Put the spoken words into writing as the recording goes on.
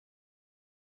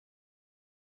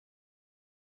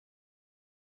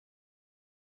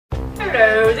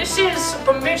Hello, this is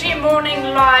Bemidji Morning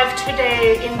Live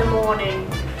today in the morning.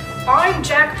 I'm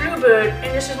Jack Bluebird,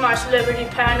 and this is my celebrity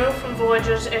panel from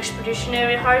Voyageurs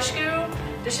Expeditionary High School.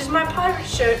 This is my pirate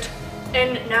shirt,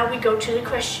 and now we go to the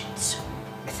questions.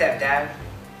 What's up, Dad?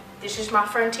 This is my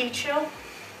friend teacher.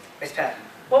 What's up?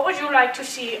 What would you like to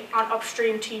see on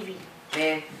Upstream TV?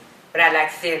 Man, what I'd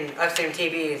like to see on Upstream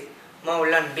TV is more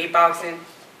London beatboxing,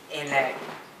 and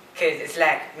cause it's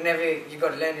like whenever you go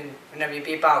to London, whenever you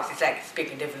beatbox, it's like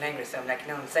speaking different language or something, like, you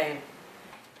know what I'm saying?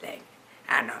 Like,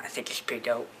 I don't know, I think it's pretty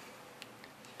dope.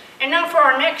 And now for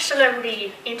our next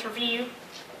celebrity interview.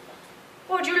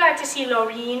 What would you like to see,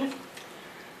 Laureen?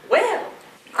 Well,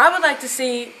 I would like to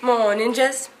see more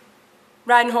ninjas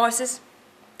riding horses.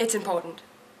 It's important.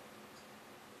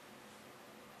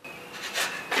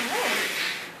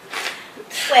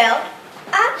 Well,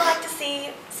 I'd like to see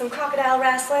some crocodile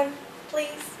wrestling,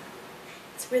 please.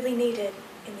 It's really needed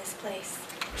in this place.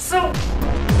 So,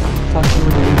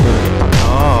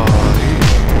 Oh.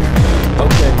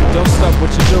 Okay, don't stop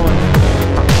what you're doing.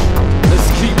 Let's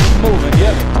keep it moving,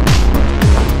 yep.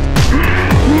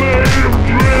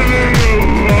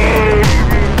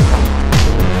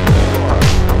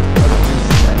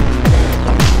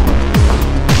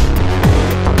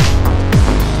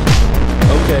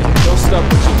 Okay, don't stop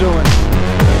what you're doing.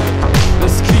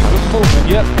 Let's keep it moving,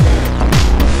 yep.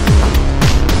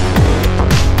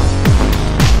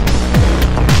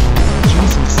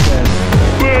 Jesus said,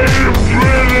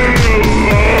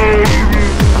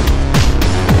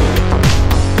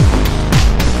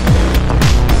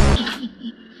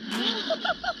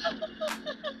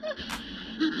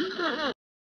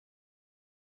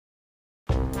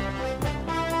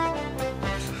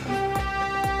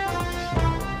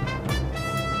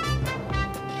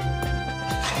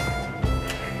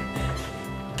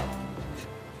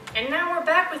 and now we're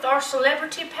back with our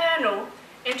celebrity panel,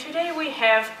 and today we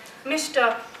have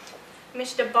Mr.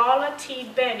 Bala T.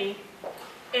 Benny.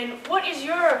 And what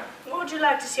would you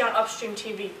like to see on Upstream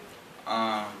TV?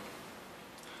 I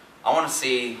want to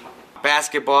see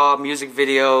basketball, music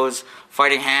videos,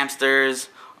 fighting hamsters,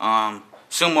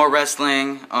 sumo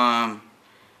wrestling,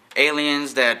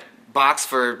 aliens that box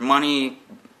for money,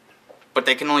 but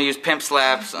they can only use pimp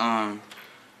slaps. Let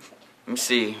me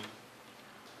see.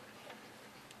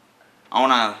 I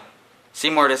want to see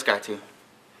more of this guy too.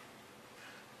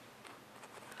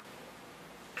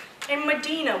 And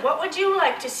Medina, what would you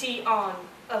like to see on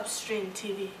Upstream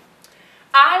TV?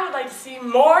 I would like to see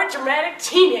more dramatic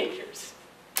teenagers.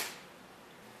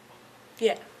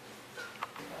 Yeah.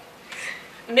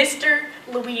 Mr.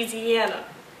 Louisiana,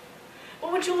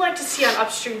 what would you like to see on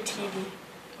Upstream TV?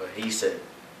 What he said.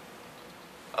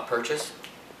 A purchase?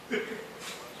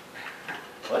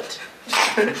 What?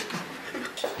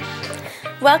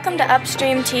 Welcome to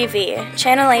Upstream TV,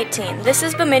 Channel 18. This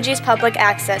is Bemidji's public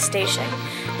access station.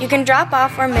 You can drop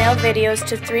off or mail videos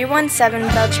to 317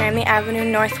 Beltrami Avenue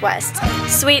Northwest,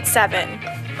 Suite 7.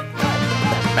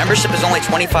 Membership is only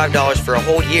 $25 for a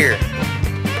whole year.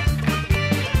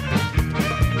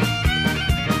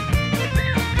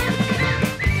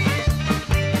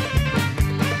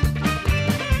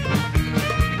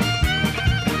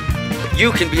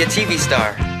 You can be a TV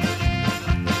star.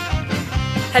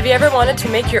 Have you ever wanted to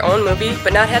make your own movie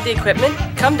but not have the equipment?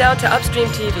 Come down to Upstream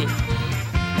TV.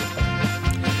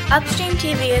 Upstream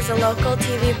TV is a local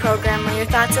TV program where your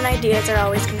thoughts and ideas are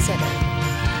always considered.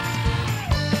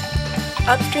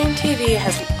 Upstream TV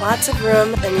has lots of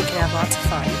room and you can have lots of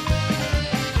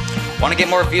fun. Want to get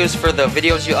more views for the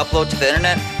videos you upload to the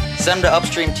internet? Send them to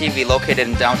Upstream TV located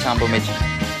in downtown Bemidji.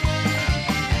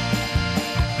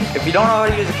 If you don't know how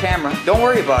to use a camera, don't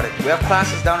worry about it. We have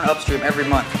classes down at Upstream every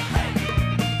month.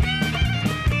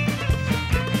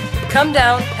 Come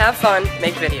down, have fun,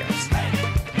 make videos.